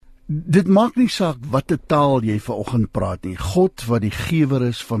Dit maak nie saak watter taal jy vanoggend praat nie. God wat die gewer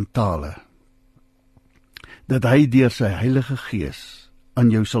is van tale, dat hy deur sy Heilige Gees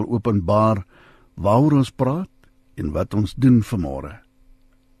aan jou sal openbaar waaroor ons praat en wat ons doen vanmôre.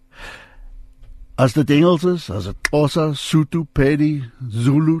 As dit Engels is, as dit Xhosa, Sotho, Pedi,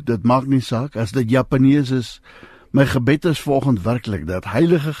 Zulu, dit maak nie saak. As dit Japanees is, my gebed is vanoggend werklik dat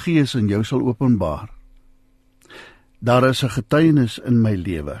Heilige Gees in jou sal openbaar. Daar is 'n getuienis in my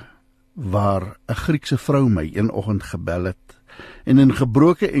lewe waar 'n Griekse vrou my een oggend gebel het en in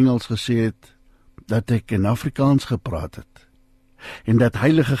gebroke Engels gesê het dat ek in Afrikaans gepraat het en dat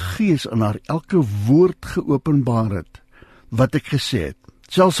Heilige Gees aan haar elke woord geopenbaar het wat ek gesê het.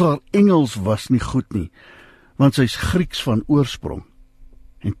 Selfs haar Engels was nie goed nie, want sy's Grieks van oorsprong.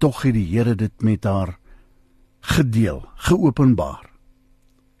 En tog het die Here dit met haar gedeel, geopenbaar.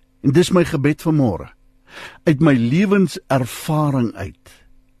 En dis my gebed vanmôre. Uit my lewenservaring uit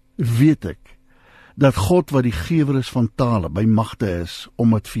weet ek dat God wat die gewer is van tale by magte is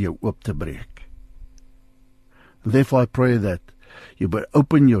om dit vir jou oop te breek. Therefore I pray that you will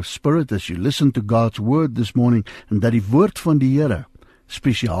open your spirit as you listen to God's word this morning, en dat die woord van die Here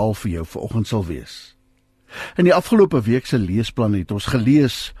spesiaal vir jou vanoggend sal wees. In die afgelope week se leesplan het ons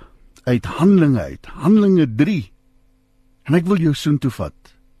gelees uit Handelinge 3. En ek wil jou soontoe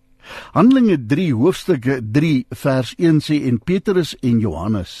vat. Handelinge 3, hoofstuk 3, vers 1 sê, en Petrus en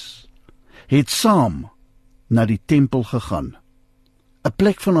Johannes het saam na die tempel gegaan. 'n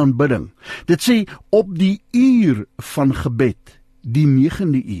plek van aanbidding. Dit sê op die uur van gebed, die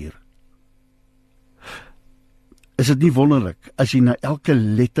 9de uur. Is dit nie wonderlik as jy na elke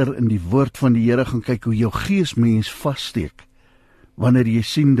letter in die woord van die Here gaan kyk hoe jou gees mens vassteek wanneer jy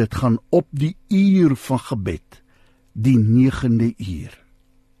sien dit gaan op die uur van gebed, die 9de uur.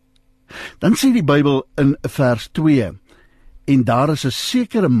 Dan sê die Bybel in vers 2, en daar is 'n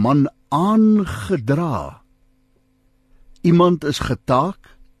sekere man aangedra. Iemand is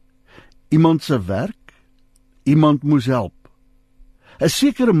getaak, iemand se werk, iemand moes help. 'n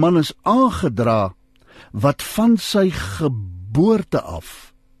sekere man is aangedra wat van sy geboorte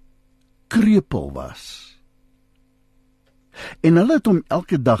af krepeel was. En hulle het hom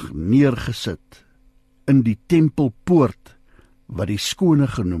elke dag neergesit in die tempelpoort wat die skone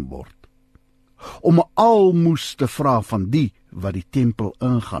genoem word, om 'n almoes te vra van die wat die tempel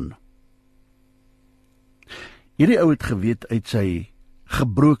ingaan. Hierdie ou het geweet uit sy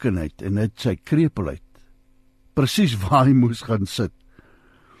gebrokenheid en uit sy krepeelheid presies waar hy moes gaan sit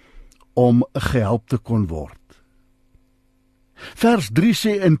om gehelp te kon word. Vers 3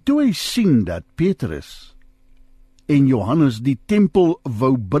 sê, en toe hy sien dat Petrus en Johannes die tempel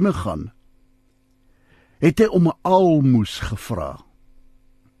wou binnegaan, het hy om 'n almoes gevra.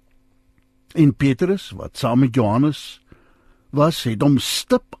 En Petrus, wat saam met Johannes was, het hom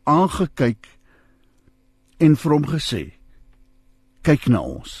stip aangekyk en vir hom gesê, kyk na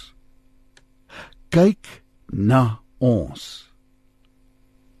ons. Kyk na ons.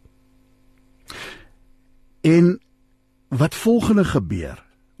 En wat volgende gebeur,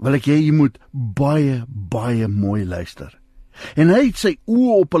 wil ek jy moet baie mooi luister. En hy het sy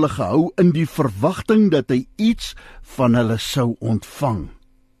oë op hulle gehou in die verwagting dat hy iets van hulle sou ontvang.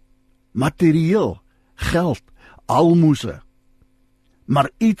 Materieel, geld, almoese,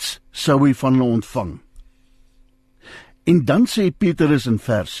 maar iets sou hy van hulle ontvang. En dan sê Petrus in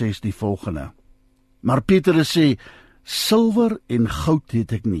vers 6 die volgende, maar Petrus sê, silwer en goud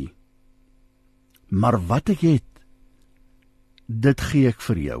het ek nie, maar wat ek het, dit gee ek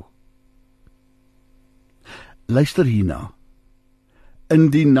vir jou. Luister hierna. In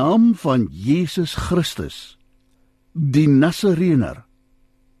die naam van Jesus Christus, die Nasarener,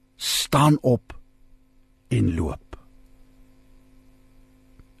 staan op en loop.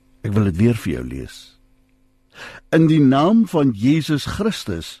 Ek wil dit weer vir jou lees. In die naam van Jesus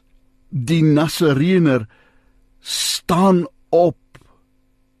Christus, die Nasarener, staan op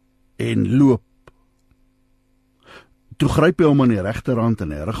en loop. Toe gryp hy hom aan die regterhand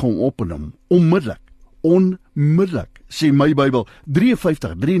en hy rig hom op en hom onmiddellik, sê my Bybel,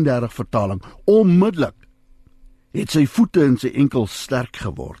 53:33 vertaling, onmiddellik het sy voete en sy enkels sterk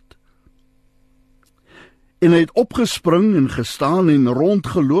geword. En hy het opgespring en gestaan en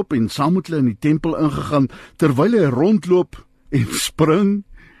rondgeloop en saam met hulle in die tempel ingegaan, terwyl hy rondloop en spring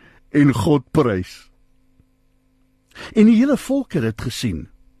en God prys. En die hele volk het dit gesien,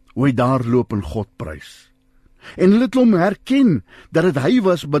 hoe hy daar loop en God prys. En hulle het hom herken, dat het hy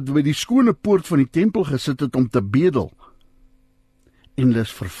was wat by die skone poort van die tempel gesit het om te bedel. En hulle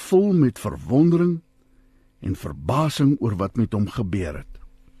is vervul met verwondering en verbasing oor wat met hom gebeur het.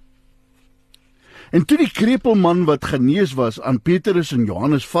 En toe die krepelman wat genees was aan Petrus en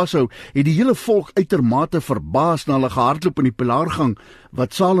Johannes vashou, het die hele volk uitermate verbaas na hulle gehardloop in die pilaargang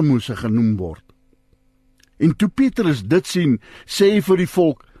wat Salomo se genoem word. En toe Petrus dit sien, sê hy vir die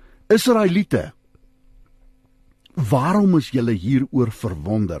volk: Israeliete, waarom is julle hieroor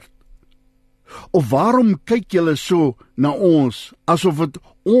verwonderd? Of waarom kyk julle so na ons, asof het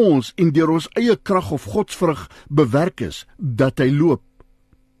ons en deur ons eie krag of godsvrug bewerk is, dat hy loop?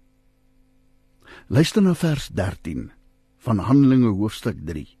 Luister na vers 13 van Handelinge hoofstuk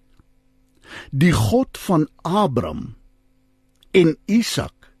 3. Die God van Abraham en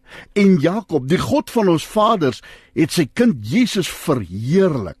Isak en Jakob, die God van ons vaders, het sy kind Jesus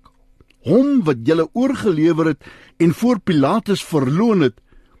verheerlik. Hom wat julle oorgelewer het en voor Pilatus verloon het,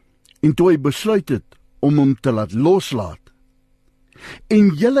 en toe hy besluit het om hom te laat loslaat.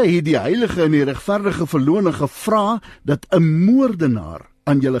 En julle het die heilige en die regverdige verloning gevra dat 'n moordenaar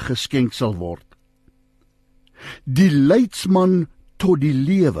aan julle geskenk sal word. Die leidsman tot die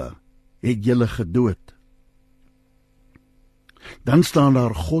lewe het julle gedood. Dan staan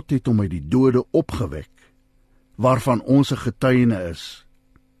daar: God het hom uit die dode opgewek, waarvan ons 'n getuie is.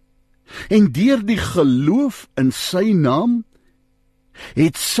 En deur die geloof in sy naam,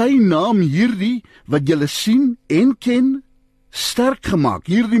 het sy naam hierdie, wat julle sien en ken, sterk gemaak,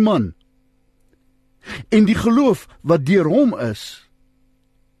 hierdie man. En die geloof wat deur hom is,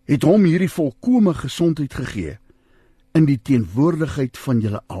 het hom hierdie volkome gesondheid gegee, in die teenwoordigheid van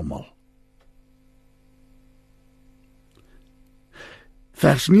julle almal.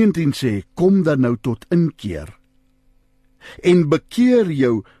 Vers 19 sê: Kom dan nou tot inkeer, en bekeer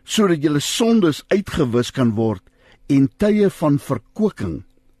jou, sodat julle sondes uitgewis kan word, en tye van verkwikking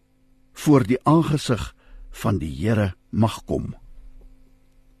voor die aangesig van die Here mag kom.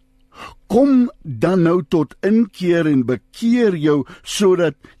 Kom dan nou tot inkeer en bekeer jou,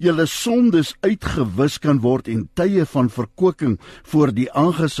 sodat julle sondes uitgewis kan word en tye van verkwikking voor die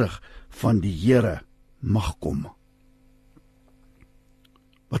aangesig van die Here mag kom.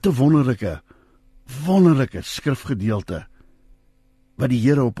 Wat 'n wonderlike skrifgedeelte wat die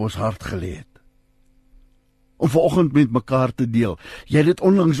Here op ons hart gelê het, om vanoggend met mekaar te deel. Jy het dit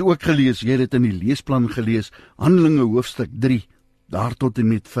onlangs ook gelees, jy het dit in die leesplan gelees, Handelinge hoofstuk 3, daar tot en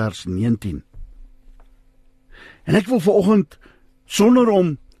met vers 19. En ek wil vanoggend, sonder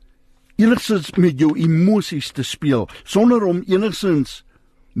om enigstens met jou emosies te speel, sonder om enigstens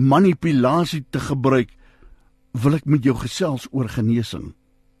manipulasie te gebruik, wil ek met jou gesels oor genesing.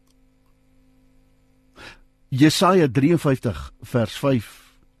 Jesaja 53 vers 5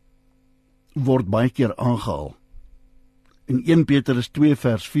 word baie keer aangehaal. In 1 Petrus 2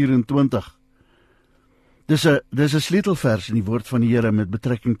 vers 24. Dis 'n sleutelvers in die woord van die Here met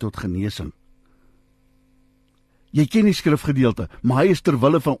betrekking tot genesing. Jy ken die skrifgedeelte, maar hy is ter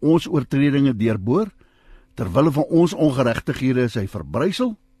wille van ons oortredinge deurboor, ter wille van ons ongeregtighede is hy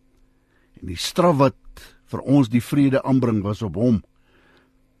verbrysel, en die straf wat vir ons die vrede aanbring was op hom.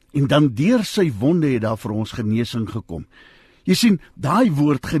 En dan deur sy wonde het daar vir ons genesing gekom. Jy sien, daai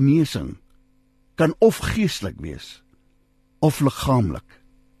woord genesing kan of geestelik wees, of liggaamlik.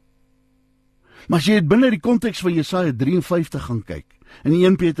 Maar as jy het binne die konteks van Jesaja 53 gaan kyk, in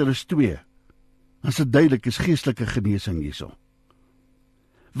 1 Petrus 2, dan is dit duidelik, is geestelike genesing hierso.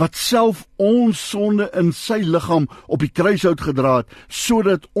 Wat self ons sonde in sy liggaam op die kruis uitgedra het,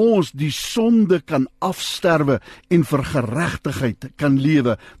 sodat ons die sonde kan afsterwe en vir geregtigheid kan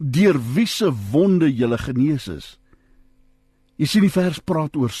lewe, deur wie se wonde julle genees is. Jy sien, die vers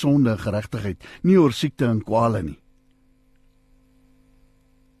praat oor sonde en geregtigheid, nie oor siekte en kwale nie.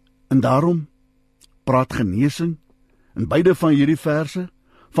 En daarom praat genesing in beide van hierdie verse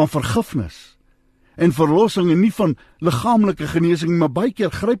van vergifnis en verlossing, en nie van liggaamlike genesing, maar baie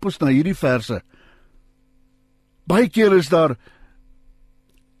keer gryp ons na hierdie verse. Baie keer is daar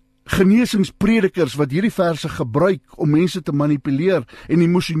genesingspredikers wat hierdie verse gebruik om mense te manipuleer en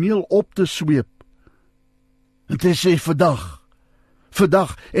emosioneel op te sweep. En te sê vandag,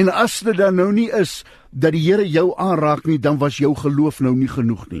 en as dit dan nou nie is dat die Here jou aanraak nie, dan was jou geloof nou nie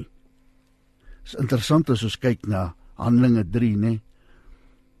genoeg nie. Dit is interessant as ons kyk na Handelinge 3, nee.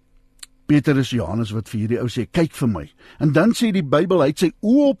 Petrus Johannes wat vir hierdie ou sê, kyk vir my. En dan sê die Bybel, hy het sy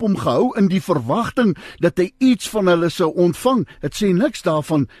oë op hom gehou in die verwagting dat hy iets van hulle sou ontvang. Het sê niks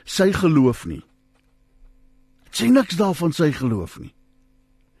daarvan sy geloof nie.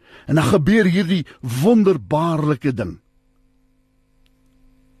 En dan gebeur hierdie wonderbaarlike ding.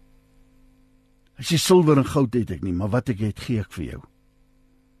 Hy sê, silwer en goud het ek nie, maar wat ek het, gee ek vir jou.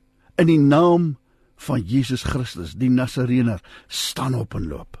 In die naam van Jesus Christus, die Nasarener, staan op en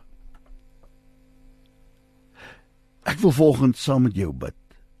loop. Ek wil volgens saam met jou bid.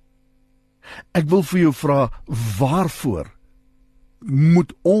 Ek wil vir jou vra, waarvoor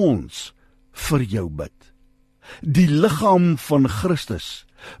moet ons vir jou bid? Die liggaam van Christus,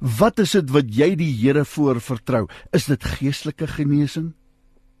 wat is dit wat jy die Here voor vertrou? Is dit geestelike genesing?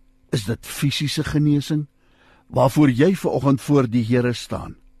 Is dit fisiese genesing? Waarvoor jy vanoggend voor die Here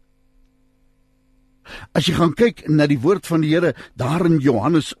staan? As jy gaan kyk na die woord van die Here, daar in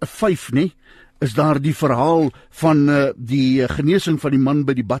Johannes 5, nie, is daar die verhaal van die genesing van die man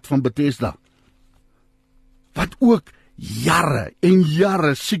by die bad van Bethesda, wat ook jare en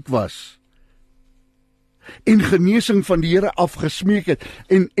jare siek was, en genesing van die Here afgesmeek het,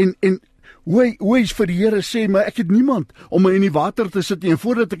 en hoe hy vir die Here sê, maar ek het niemand om my in die water te sit nie, en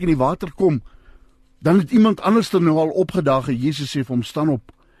voordat ek in die water kom, dan het iemand anders nou al opgedaag, en Jesus sê vir hom, staan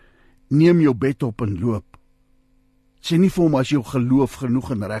op, neem jou bed op en loop. Sê nie vir hom as jou geloof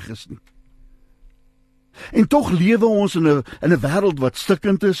genoeg en reg is nie. En tog lewe ons in 'n wêreld wat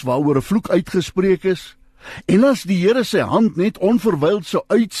stikkend is, waaroor 'n vloek uitgespreek is. En as die Here sy hand net onverwyld sou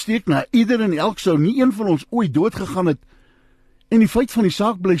uitsteek na ieder en elk, sou nie een van ons ooit dood gegaan het. En die feit van die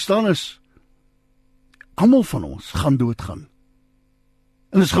saak bly staan is, almal van ons gaan doodgaan.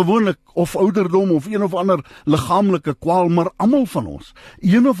 En is gewoonlik of ouderdom of een of ander liggaamlike kwaal, maar almal van ons,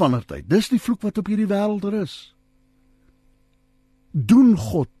 een of ander tyd, dis die vloek wat op hierdie wêreld is. Doen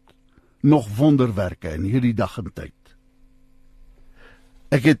God nog wonderwerke in hierdie dag en tyd?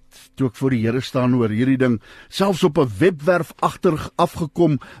 Ek het, toe ek voor die Here staan oor hierdie ding, selfs op 'n webwerf agter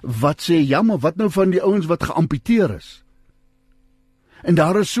afgekom, wat sê, ja, maar wat nou van die ouens wat geamputeer is? En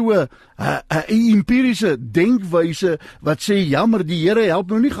daar is so 'n empiriese denkwyse wat sê, ja, maar die Here help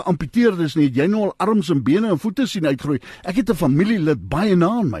nou nie geamputeerdes nie, het jy nou al arms en bene en voete sien uitgroei? Ek het 'n familielid baie na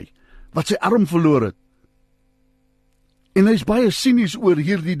aan my, wat sy arm verloor het. En hy is baie sinies oor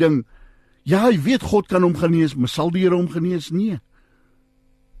hierdie ding. Ja, hy weet God kan hom genees, maar sal die Here hom genees? Nee.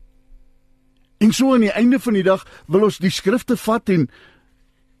 En so aan die einde van die dag wil ons die skrifte vat en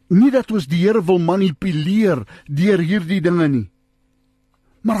nie dat ons die Here wil manipuleer deur hierdie dinge nie.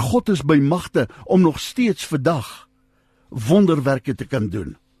 Maar God is by magte om nog steeds vandag wonderwerke te kan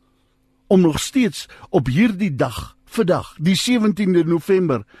doen. Om nog steeds op hierdie dag, vandag, die 17de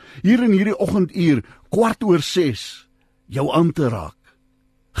November, hier in hierdie oggenduur, 6:15, jou aan te raak,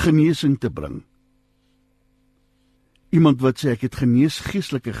 genesing te bring. Iemand wat sê, ek het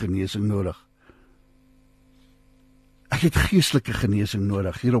geestelike genesing nodig. Ek het geestelike genesing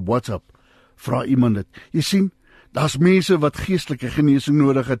nodig. Hier op WhatsApp vra iemand dit. Jy sien, daar's mense wat geestelike genesing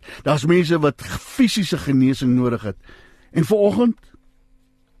nodig het. Daar's mense wat fisiese genesing nodig het. En vanoggend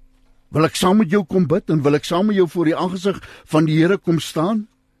wil ek saam met jou kom bid en wil ek saam met jou voor die aangesig van die Here kom staan.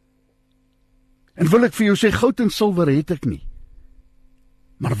 En wil ek vir jou sê, goud en silwer het ek nie.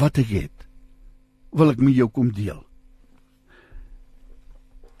 Maar wat ek het, wil ek met jou kom deel.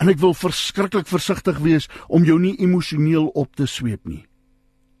 En ek wil verskriklik versigtig wees om jou nie emosioneel op te sweep nie.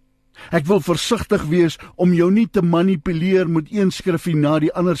 Ek wil versigtig wees om jou nie te manipuleer met een skrifgie na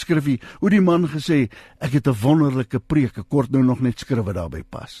die ander skrifgie. Hoe die man gesê, ek het 'n wonderlike preek, ek kort nou nog net skriwe daarby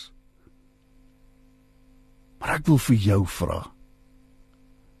pas. Maar ek wil vir jou vra,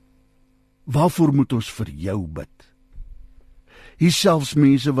 waarvoor moet ons vir jou bid? Hier selfs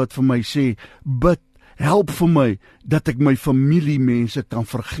mense wat vir my sê, bid, help vir my, dat ek my familiemense kan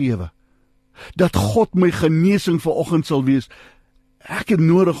vergewe. Dat God my genesing vanoggend sal wees. Ek het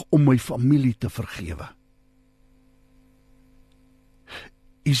nodig om my familie te vergewe.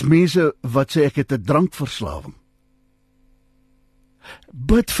 Is mense wat sê, ek het 'n drankverslawing.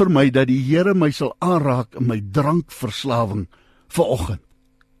 Bid vir my dat die Here my sal aanraak in my drankverslawing vanoggend.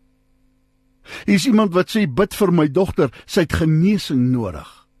 Is iemand wat sê, bid vir my dogter, sy het genesing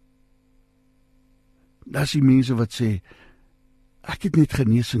nodig. Dis die mense wat sê, ek het net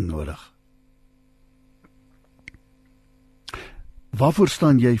genesing nodig. Waarvoor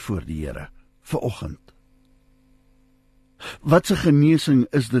staan jy voor die Here vanoggend? Wat 'n genesing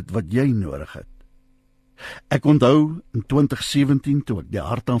is dit wat jy nodig het? Ek onthou in 2017 toe ek die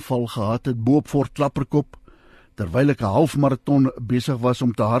hartaanval gehad het bo op Fort Klapperkop, terwyl ek 'n halfmaraton besig was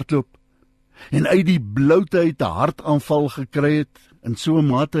om te hardloop, en uit die bloute uit 'n hartaanval gekry het, in so 'n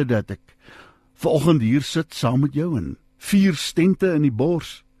mate dat ek vanoggend hier sit saam met jou en 4 stente in die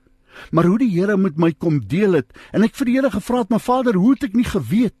bors. Maar hoe die Here met my kom deel het, en ek vir die Here gevra het, maar Vader, hoe het ek nie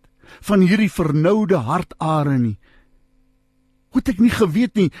geweet van hierdie vernoude hartare nie? Hoe het ek nie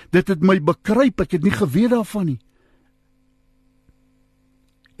geweet nie, dit het my bekruip, ek het nie geweet daarvan nie.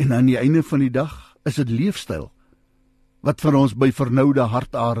 En aan die einde van die dag is dit leefstyl wat vir ons by vernoude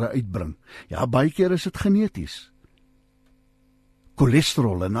hartare uitbring. Ja, baie keer is dit geneties.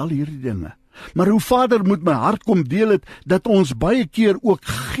 Cholesterol en al hierdie dinge. Maar hoe Vader moet my hart kom deel het, dat ons baie keer ook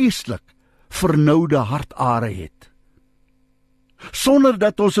geestelik vernoude hartare het. Sonder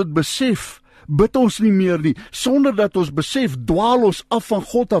dat ons het besef, bid ons nie meer nie. Sonder dat ons besef, dwaal ons af van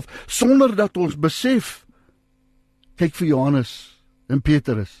God af. Sonder dat ons besef, kyk vir Johannes en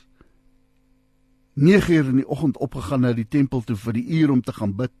Petrus, 9 uur in die oggend opgegaan na die tempel toe vir die uur om te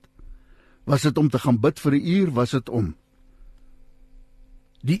gaan bid. Was dit om te gaan bid vir 'n uur? Was dit om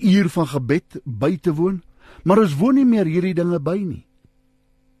die uur van gebed by te woon? Maar ons woon nie meer hierdie dinge by nie.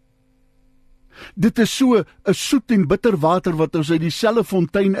 Dit is so 'n soet en bitter water wat ons uit dieselfde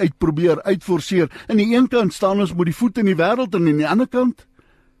fontein uitprobeer uitforceer. Aan die een kant staan ons met die voet in die wêreld en aan die ander kant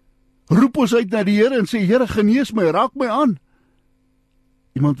roep ons uit na die Here en sê, Here, genees my, raak my aan.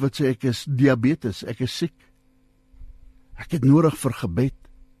 Iemand wat sê, ek is diabetes, ek is siek. Ek het nodig vir gebed.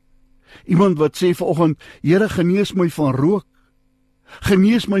 Iemand wat sê vanoggend, Here, genees my van rook.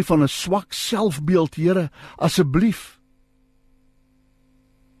 Genees my van 'n swak selfbeeld, Here, asseblief.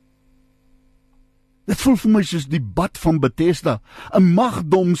 Dit voel vir my soos die bad van Bethesda, 'n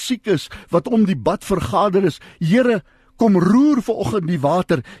magdom siek is wat om die bad vergader is. Here, kom roer vanoggend die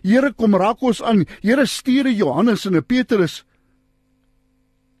water. Here, kom raak ons aan. Here, stuur Johannes en Petrus.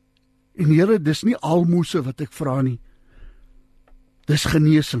 En Here, dis nie almose wat ek vra nie. Dis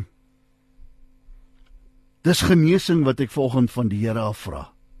genesing. Dis genesing wat ek vanoggend van die Here af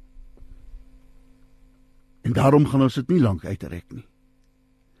vra. En daarom gaan ons dit nie lank uitrek nie.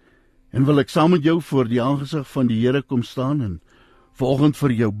 En wil ek saam met jou voor die aangesig van die Here kom staan en vanoggend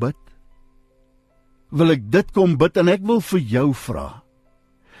vir jou bid. Wil ek dit kom bid en ek wil vir jou vra.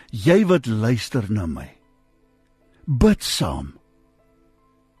 Jy wat luister na my. Bid saam.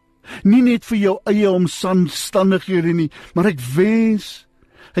 Nie net vir jou eie omstandighede nie, maar ek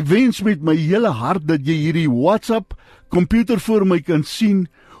wens met my hele hart dat jy hierdie WhatsApp komputer voor my kan sien,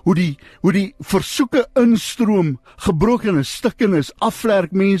 hoe die versoeke instroom, gebrokenes, stikkenis,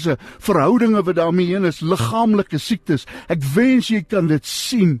 afvlerk mense, verhoudinge wat daarmee heen is, liggaamlike siektes. Ek wens jy kan dit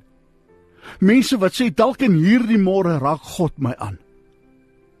sien. Mense wat sê, dalk in hierdie môre raak God my aan.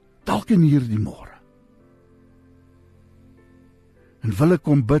 Dalk in hierdie môre. En wil ek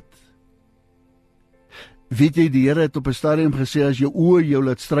kom bid. Weet jy, die Here het op 'n stadium gesê, as jou oë jou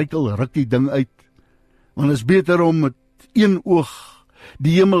laat struikel, ruk die ding uit. Want het is beter om met een oog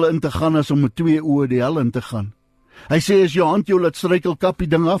die hemel in te gaan, as om met 2 oë die hel in te gaan. Hy sê, as jou hand jou laat struikel, kap die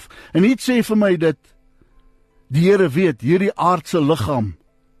ding af. En niet sê vir my dit, die Here weet, hierdie aardse liggaam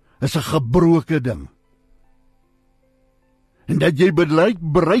is 'n gebroke ding. En dat jy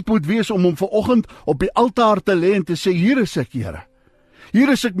bereid moet wees om hom vanoggend op die altaar te lê en te sê, hier is ek, Here. Hier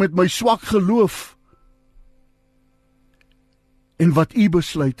is ek met my swak geloof. En wat U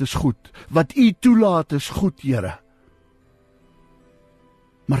besluit is goed. Wat U toelaat is goed, Here.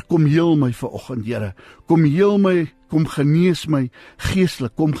 Maar kom heel my vanoggend, Here. Kom heel my, kom genees my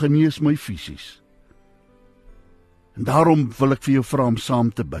geestelik, kom genees my fisies. En daarom wil ek vir jou vra om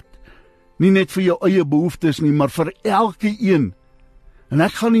saam te bid. Nie net vir jou eie behoeftes nie, maar vir elke een. En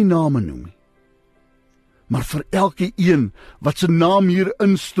ek gaan nie name noem nie. Maar vir elke een wat sy naam hier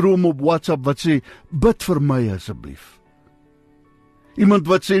instroom op WhatsApp, wat sê, bid vir my asseblief. Iemand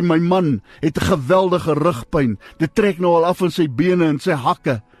wat sê, my man het 'n geweldige rugpyn, dit trek nou al af in sy bene en sy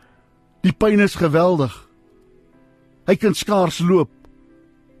hakke. Die pyn is geweldig. Hy kan skaars loop.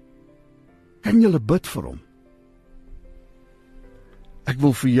 Kan julle bid vir hom? Ek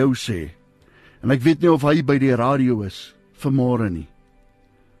wil vir jou sê, en ek weet nie of hy by die radio is, vanmôre nie.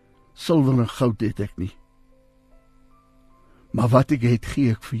 Silwer en goud het ek nie. Maar wat ek het,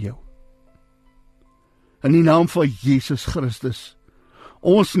 gee ek vir jou. In die naam van Jesus Christus,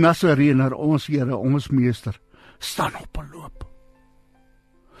 ons Nasareëner, ons Here, ons Meester, staan op en loop.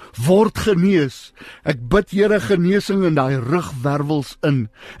 Word genees. Ek bid, Here, genesing in daai rugwervels in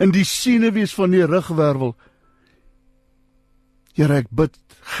die senuwees van die rugwervel. Here, ek bid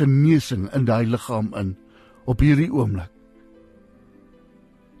genesing in daai liggaam in, op hierdie oomblik.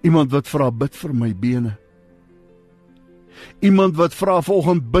 Iemand wat vra, bid vir my bene. Iemand wat vra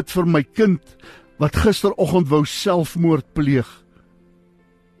vanoggend, bid vir my kind, wat gisteroggend wou selfmoord pleeg.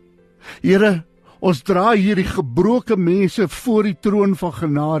 Here, ons dra hierdie gebroke mense voor die troon van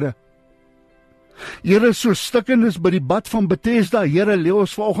genade. Here, so stikkenis by die bad van Bethesda, Here, lê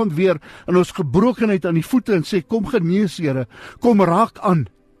ons vanoggend weer in ons gebrokenheid aan die voete en sê, kom genees, Here, kom raak aan.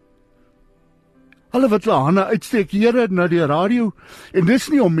 Hulle wat hulle hande uitsteek, Here, na die radio, en dis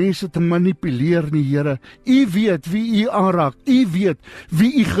nie om mense te manipuleer nie, Here. U weet wie U aanraak, U weet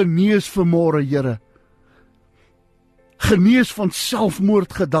wie U genees vanmôre, Here. Genees van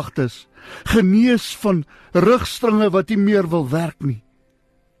selfmoordgedagtes, genees van rugstringe wat nie meer wil werk nie.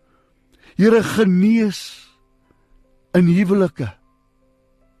 Here, genees in huwelike.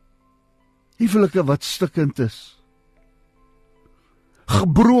 huwelike wat stikkend is,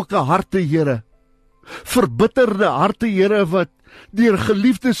 gebroke harte, Here, verbitterde harte, Here, wat deur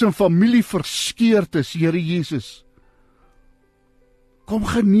geliefdes en familie verskeurd is, Here Jesus. Kom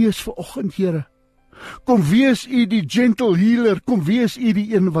genees vanoggend, Here. Kom wees U die gentle healer, kom wees U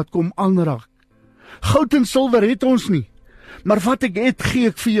die een wat kom aanraak. Goud en silwer het ons nie, maar wat ek het, gee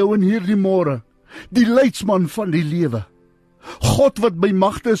ek vir jou in hierdie môre, die leidsman van die lewe. God wat by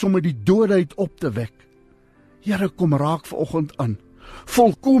magte is om uit die doodheid op te wek. Here, kom raak vanoggend aan.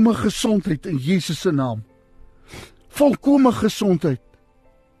 Volkome gesondheid in Jesus se naam. Volkome gesondheid.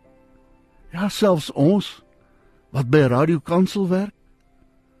 Ja, selfs ons, wat by Radio Kansel werk,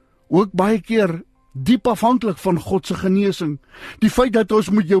 ook baie keer diep afhanklik van God se genesing. Die feit dat ons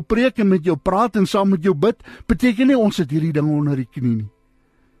met jou preek en met jou praat en saam met jou bid, beteken nie ons het hierdie ding onder die knie nie.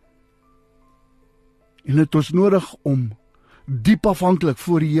 En het ons nodig om diep afhanklik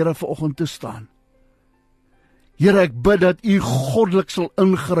voor die Here vanoggend te staan. Here, ek bid dat U goddelik sal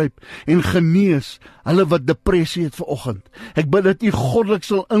ingryp en genees hulle wat depressie het vanoggend. Ek bid dat U goddelik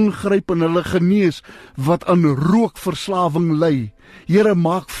sal ingryp en hulle genees wat aan rookverslawing ly. Here,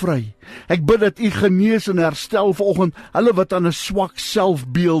 maak vry. Ek bid dat U genees en herstel vanoggend hulle wat aan 'n swak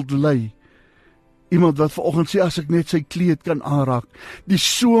selfbeeld ly. Iemand wat vanoggend sê, as ek net sy kleed kan aanraak, die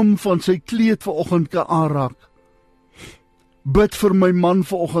soem van sy kleed vanoggend kan aanraak. Bid vir my man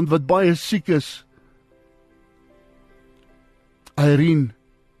vanoggend wat baie siek is. Irene,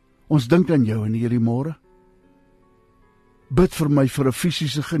 ons dink aan jou in hierdie môre. Bid vir my vir 'n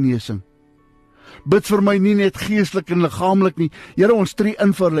fisiese genesing. Bid vir my nie net geestelik en liggaamlik nie. Here, ons tree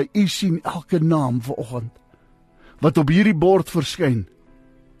in vir hulle. U sien elke naam vanoggend wat op hierdie bord verskyn.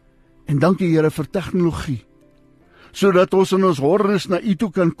 En dankie, Here, vir tegnologie, sodat ons in ons horrus na U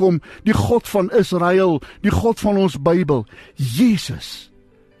toe kan kom, die God van Israel, die God van ons Bybel, Jesus,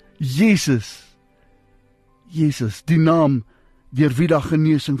 die naam deur wie daar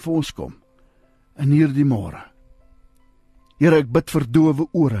genesing vir ons kom, in hierdie môre. Here, ek bid vir dowe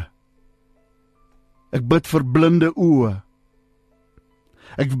ore, ek bid vir blinde oë,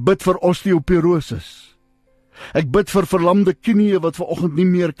 ek bid vir osteoporosis, ek bid vir verlamde knieë wat vanoggend nie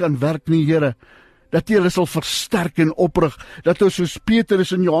meer kan werk nie, Here, dat U hulle sal versterk en oprig, dat ons soos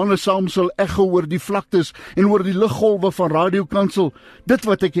Petrus en Johannes saam sal ekho oor die vlaktes en oor die liggolwe van Radio Kansel. Dit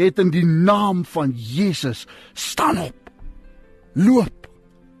wat ek het in die naam van Jesus, staan op, loop.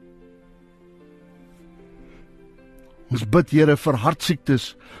 Ons bid, Here, vir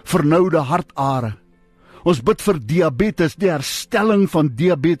hartsiektes, vernoude hartare. Ons bid vir diabetes, die herstelling van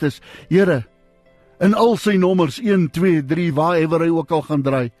diabetes, Here, in al sy nommers 1, 2, 3, waarever hy ook al gaan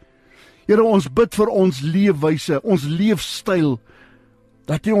draai. Here, ons bid vir ons leefwyse, ons leefstyl,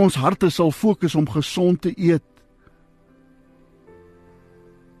 dat U ons harte sal fokus om gesond te eet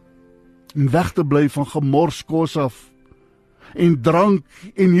en weg te bly van gemors kos af en drank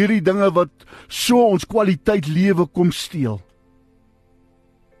en hierdie dinge wat so ons kwaliteit lewe kom steel.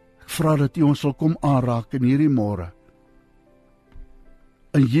 Ek vra dat U ons sal kom aanraak in hierdie môre.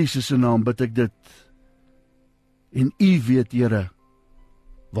 In Jesus se naam bid ek dit. En U weet, Here,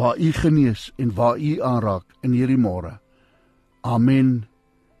 waar U genees en waar U aanraak in hierdie môre. Amen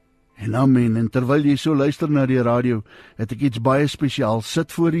en amen. En terwyl jy so luister na die radio, het ek iets baie spesiaal.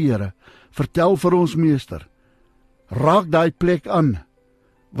 Sit voor die Here, vertel vir ons meester, raak daai plek aan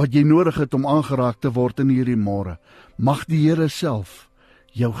wat jy nodig het om aangeraak te word in hierdie môre. Mag die Here self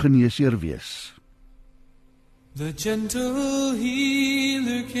jou geneesheer wees. The gentle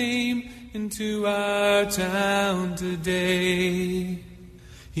healer came into our town today.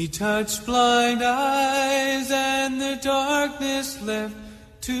 He touched blind eyes and the darkness left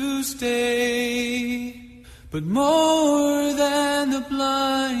to stay. But more than the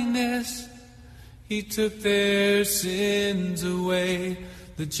blindness, He took their sins away.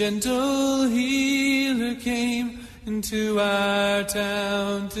 The gentle healer came into our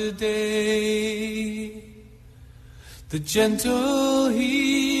town today. The gentle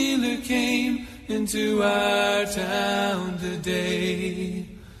healer came into our town today.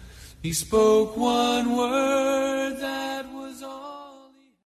 He spoke one word that